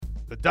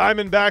The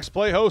Diamondbacks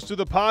play host to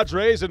the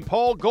Padres, and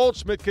Paul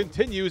Goldschmidt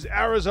continues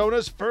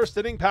Arizona's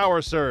first-inning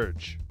power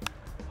surge.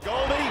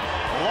 Goldie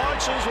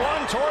launches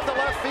one toward the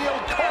left field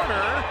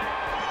corner.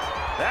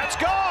 That's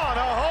gone.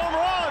 A home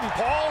run.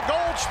 Paul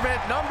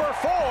Goldschmidt, number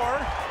 4.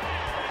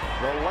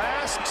 The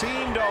last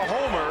team to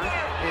homer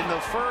in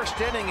the first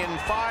inning in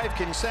 5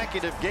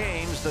 consecutive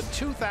games, the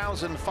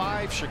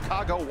 2005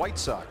 Chicago White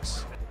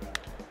Sox.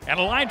 And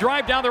a line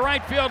drive down the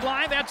right field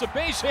line. That's a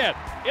base hit.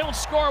 It'll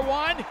score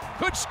 1,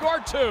 could score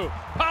 2.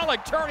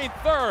 Pollock turning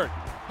third.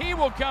 He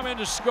will come in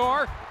to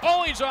score.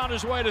 Oh, he's on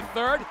his way to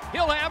third.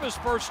 He'll have his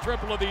first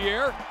triple of the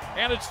year.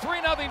 And it's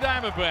 3-0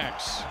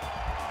 Diamondbacks.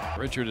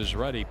 Richard is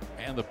ready,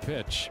 and the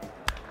pitch.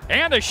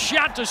 And a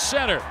shot to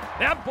center.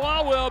 That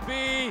ball will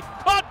be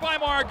caught by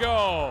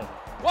Margot.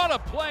 What a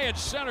play in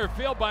center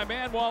field by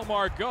Manuel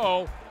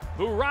Margot,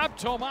 who robbed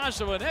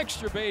Tomas of an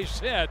extra base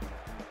hit.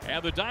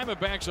 And the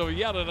Diamondbacks have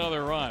yet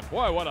another run.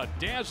 Boy, what a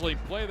dazzling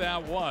play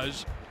that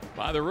was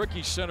by the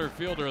rookie center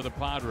fielder of the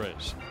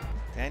Padres.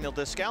 Daniel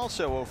Descalso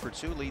 0 for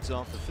 2 leads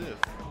off the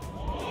 5th.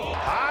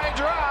 High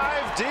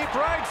drive, deep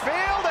right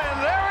field,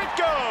 and there it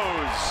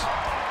goes.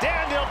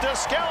 Daniel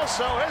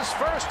Descalso, his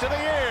first of the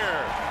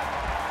year.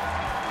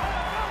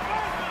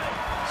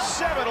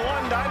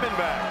 7-1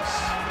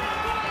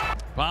 Diamondbacks.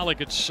 Pollock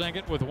at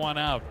second with 1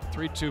 out.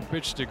 3-2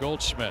 pitch to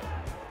Goldschmidt.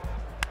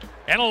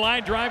 And a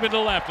line drive into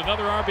left.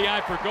 Another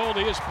RBI for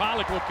Goldie as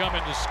Pollock will come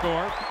in to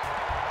score.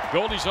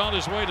 Goldie's on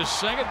his way to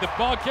second. The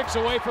ball kicks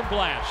away from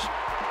Blash.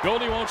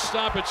 Goldie won't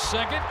stop at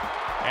second,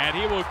 and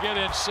he will get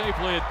in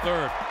safely at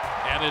third.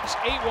 And it's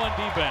 8-1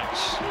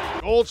 D-backs.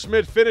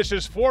 Goldschmidt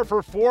finishes 4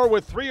 for 4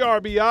 with 3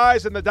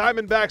 RBIs, and the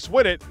Diamondbacks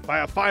win it by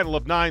a final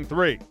of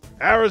 9-3.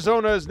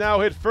 Arizona has now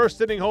hit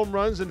first-inning home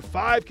runs in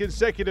 5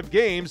 consecutive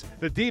games.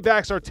 The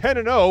D-backs are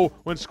 10-0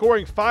 when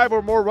scoring 5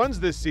 or more runs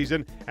this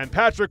season, and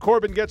Patrick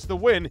Corbin gets the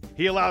win.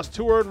 He allows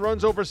 2 earned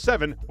runs over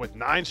 7 with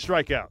 9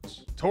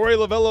 strikeouts. Torey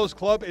Lovullo's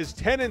club is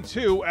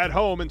 10-2 at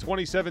home in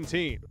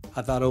 2017.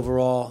 I thought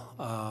overall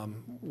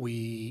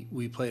we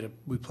played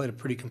a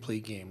pretty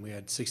complete game. We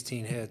had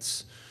 16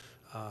 hits,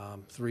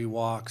 3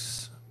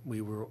 walks. We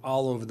were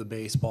all over the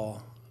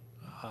baseball,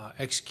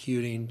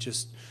 executing,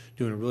 just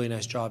doing a really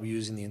nice job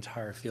using the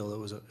entire field.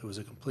 It was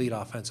a complete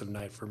offensive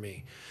night for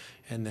me.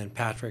 And then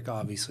Patrick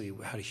obviously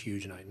had a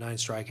huge night. 9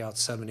 strikeouts,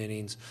 7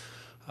 innings,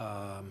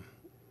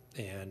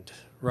 and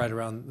right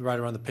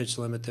around the pitch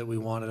limit that we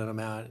wanted him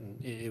at.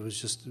 And it was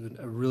just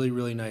a really,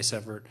 really nice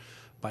effort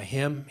by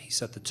him. He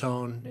set the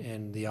tone,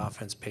 and the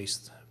offense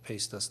paced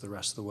us the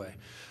rest of the way.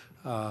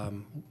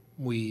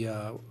 We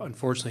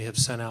unfortunately have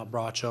sent out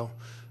Bracho,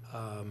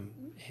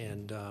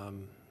 and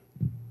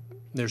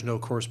there's no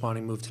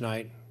corresponding move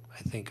tonight.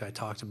 I think I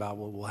talked about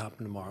what will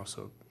happen tomorrow,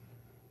 so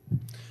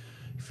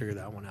figure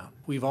that one out.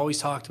 We've always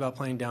talked about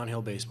playing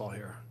downhill baseball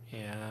here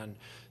and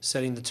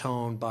setting the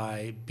tone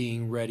by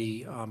being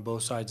ready on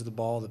both sides of the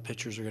ball. The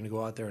pitchers are going to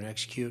go out there and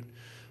execute,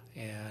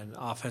 and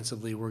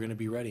offensively we're going to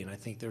be ready. And I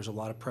think there's a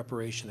lot of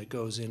preparation that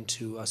goes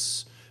into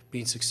us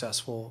being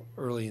successful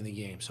early in the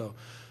game. So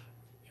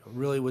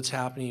really what's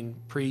happening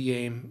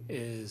pre-game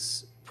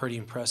is pretty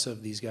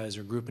impressive. These guys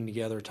are grouping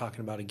together,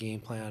 talking about a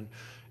game plan,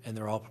 and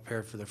they're all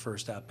prepared for their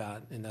first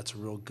at-bat, and that's a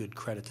real good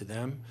credit to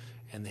them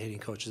and the hitting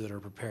coaches that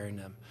are preparing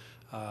them.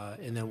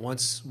 And then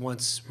once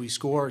we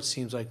score, it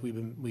seems like we've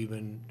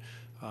been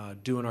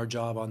doing our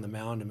job on the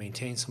mound to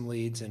maintain some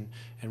leads, and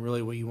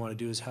really what you want to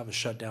do is have a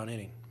shutdown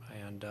inning.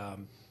 And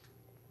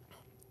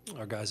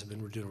our guys have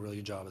been doing a really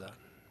good job of that.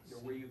 The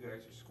way you guys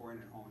are scoring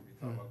at home, you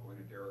thought about going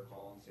to Derek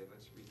Hall and say,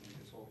 let's rethink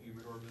this whole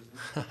humidor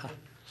business?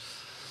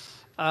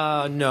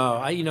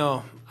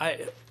 No,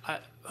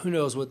 who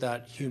knows what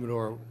that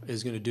humidor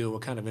is going to do,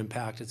 what kind of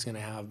impact it's going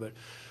to have. But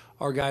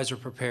our guys are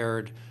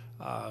prepared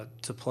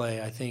to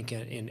play. I think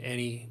in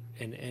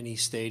any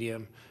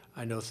stadium.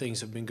 I know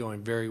things have been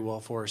going very well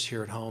for us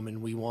here at home,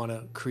 and we want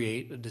to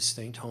create a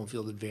distinct home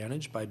field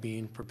advantage by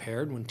being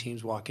prepared. When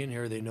teams walk in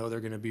here, they know they're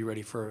going to be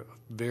ready for a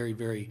very,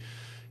 very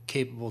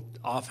capable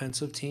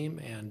offensive team,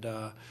 and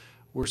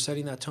we're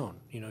setting that tone.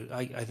 You know,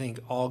 I think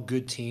all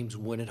good teams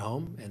win at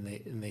home,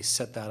 and they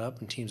set that up.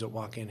 And teams that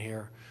walk in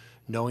here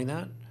knowing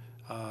that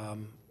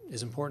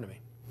is important to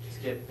me.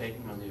 Just get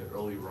taking on the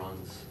early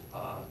runs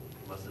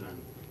must have been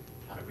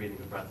kind of breathing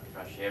a breath of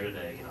fresh air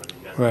today. You know,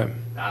 you guys were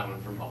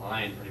battling from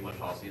behind pretty much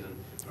all season.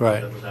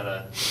 Right. Was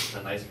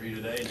that nice for you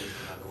today? Just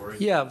not have to worry?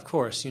 Yeah, of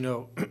course. You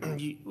know,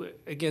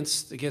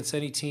 against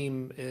any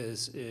team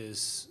is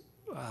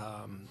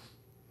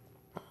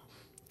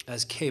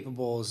as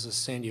capable as the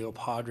San Diego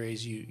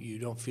Padres, you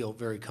don't feel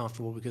very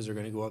comfortable because they're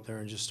going to go up there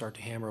and just start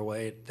to hammer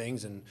away at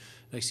things, and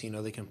next thing you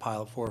know, they can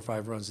pile up 4 or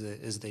 5 runs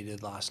as they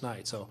did last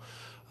night. So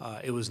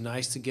it was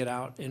nice to get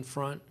out in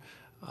front.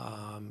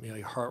 You know,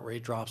 your heart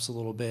rate drops a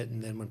little bit,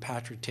 and then when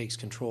Patrick takes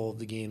control of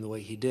the game the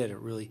way he did, it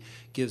really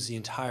gives the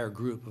entire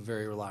group a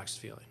very relaxed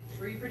feeling.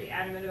 Were you pretty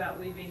adamant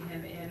about leaving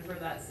him in for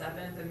that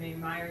 7th? I mean,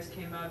 Myers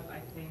came up,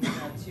 I think,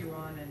 2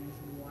 on and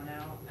 1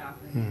 out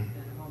after he hit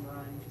a home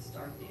run to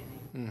start the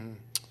inning.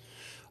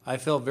 I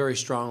felt very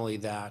strongly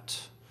that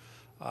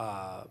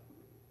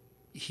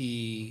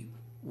he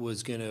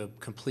was going to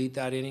complete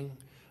that inning.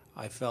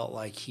 I felt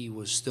like he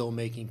was still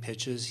making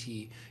pitches.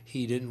 He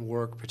didn't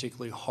work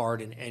particularly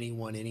hard in any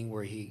one inning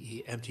where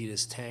he emptied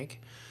his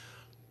tank.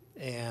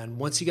 And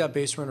once he got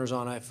base runners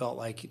on, I felt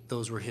like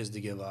those were his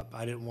to give up.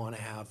 I didn't want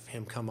to have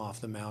him come off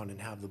the mound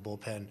and have the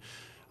bullpen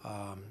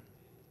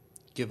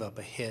give up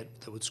a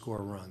hit that would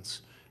score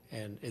runs.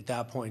 And at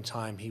that point in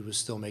time, he was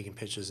still making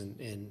pitches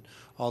in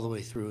all the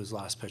way through his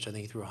last pitch. I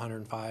think he threw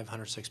 105,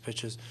 106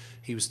 pitches.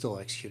 He was still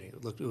executing.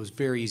 It was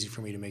very easy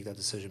for me to make that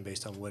decision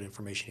based on what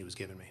information he was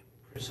giving me.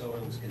 Chris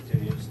Owens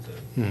continues to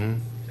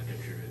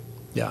contribute.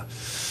 Yeah,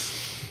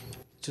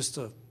 just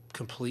a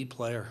complete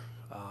player.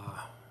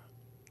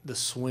 The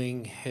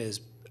swing has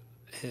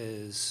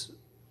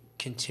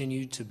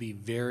continued to be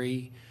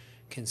very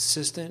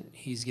consistent.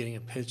 He's getting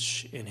a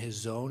pitch in his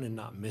zone and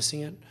not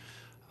missing it.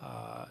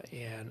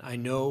 And I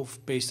know,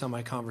 based on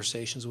my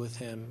conversations with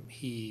him,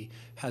 he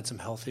had some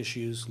health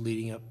issues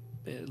leading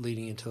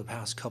into the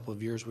past couple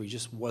of years where he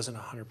just wasn't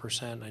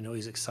 100%. I know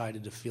he's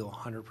excited to feel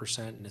 100%,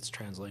 and it's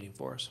translating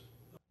for us.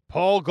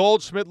 Paul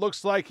Goldschmidt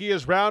looks like he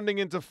is rounding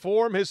into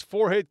form. His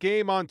 4-hit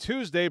game on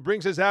Tuesday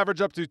brings his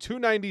average up to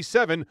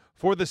 .297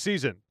 for the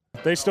season.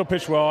 They still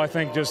pitched well. I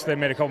think just they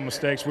made a couple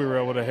mistakes. We were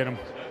able to hit them.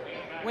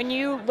 When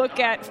you look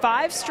at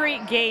 5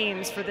 straight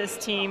games for this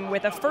team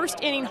with a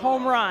first-inning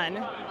home run,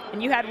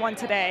 and you had one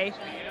today,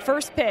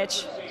 first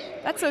pitch,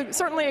 that's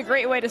certainly a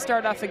great way to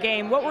start off a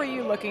game. What were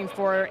you looking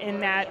for in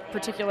that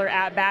particular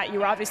at-bat? You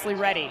were obviously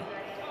ready.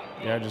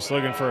 Yeah, just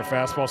looking for a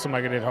fastball,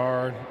 somebody could hit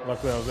hard.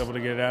 Luckily, I was able to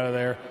get it out of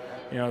there.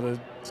 You know,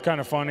 it's kind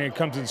of funny. It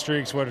comes in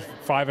streaks,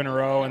 5 in a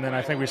row, and then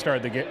I think we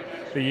started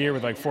the year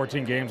with like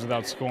 14 games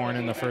without scoring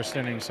in the first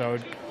inning. So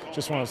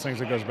just one of those things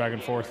that goes back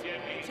and forth.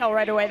 Tell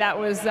right away that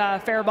was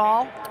fair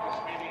ball?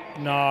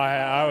 No,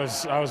 I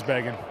was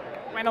begging.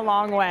 Went a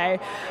long way.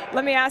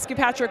 Let me ask you,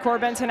 Patrick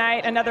Corbin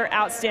tonight, another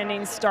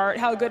outstanding start.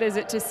 How good is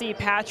it to see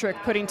Patrick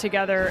putting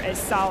together a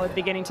solid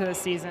beginning to the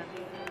season?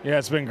 Yeah,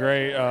 it's been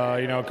great.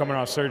 You know, coming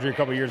off surgery a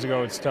couple years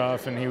ago, it's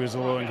tough, and he was a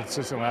little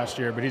inconsistent last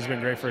year, but he's been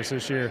great for us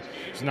this year.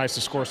 It's nice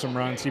to score some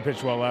runs. He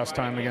pitched well last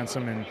time against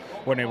him and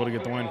wasn't able to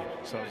get the win,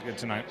 so it was good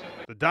tonight.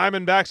 The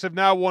Diamondbacks have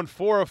now won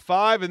 4 of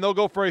 5, and they'll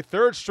go for a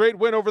 3rd straight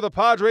win over the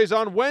Padres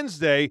on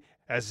Wednesday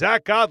as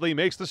Zach Godley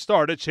makes the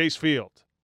start at Chase Field.